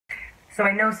So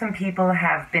I know some people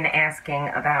have been asking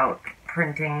about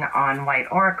printing on white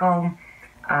Oracal.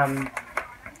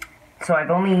 So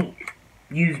I've only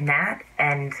used matte,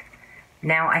 and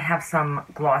now I have some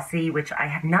glossy, which I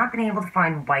have not been able to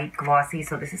find white glossy,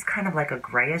 so this is kind of like a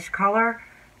grayish color.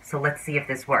 So let's see if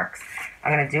this works.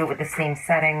 I'm going to do it with the same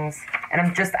settings, and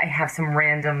I have some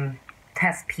random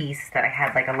test piece that I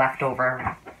had like a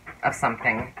leftover of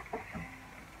something.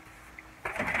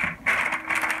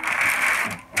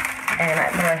 And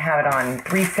I'm going to have it on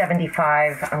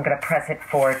 375. I'm going to press it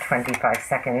for 25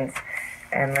 seconds.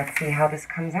 And let's see how this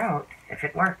comes out, if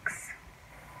it works.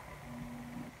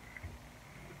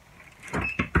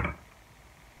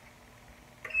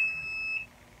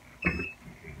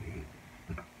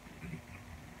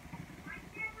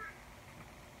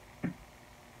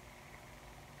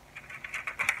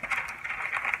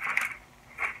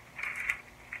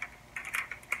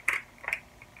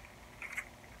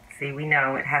 See, we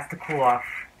know it has to cool off.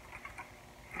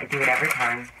 I do it every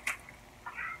time.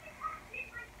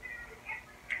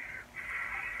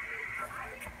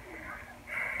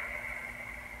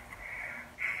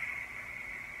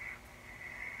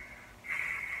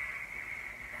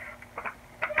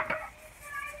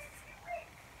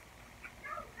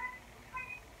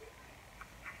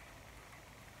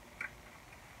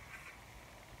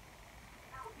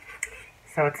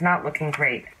 So it's not looking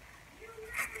great.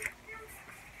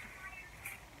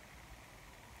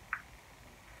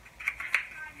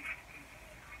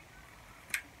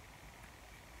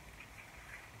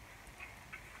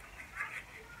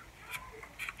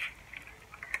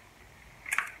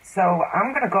 So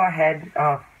I'm going to go ahead,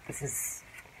 let's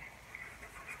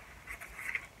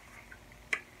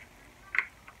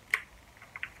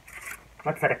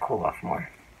let it cool off more.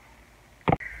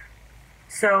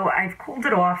 So I've cooled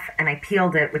it off and I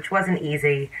peeled it, which wasn't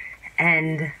easy,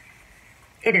 and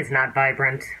it is not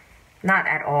vibrant, not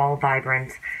at all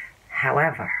vibrant.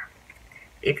 However,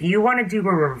 if you want to do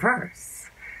a reverse,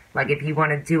 like if you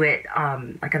want to do it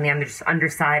like on the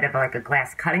underside of like a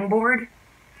glass cutting board,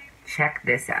 check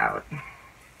this out.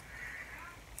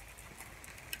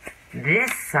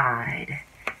 This side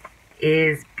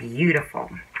is beautiful,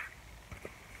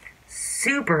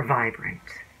 super vibrant,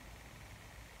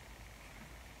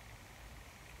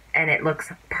 and it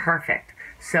looks perfect.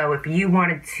 So if you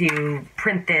wanted to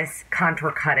print this,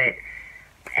 contour cut it,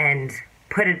 and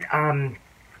put it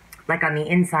like on the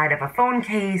inside of a phone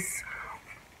case,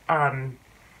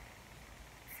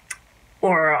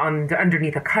 or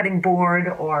underneath a cutting board,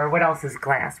 or what else is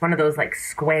glass? One of those like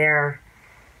square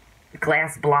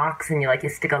glass blocks, and you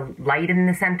stick a light in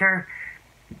the center.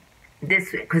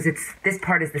 This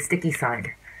part is the sticky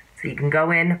side, so you can go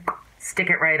in, stick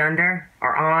it right under,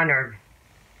 or on, or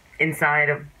inside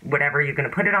of whatever you're going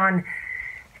to put it on,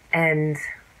 and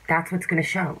that's what's going to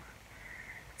show.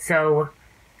 So,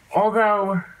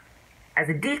 although as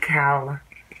a decal,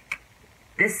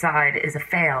 this side is a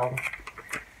fail,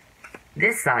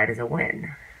 this side is a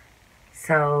win.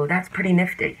 So that's pretty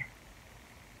nifty.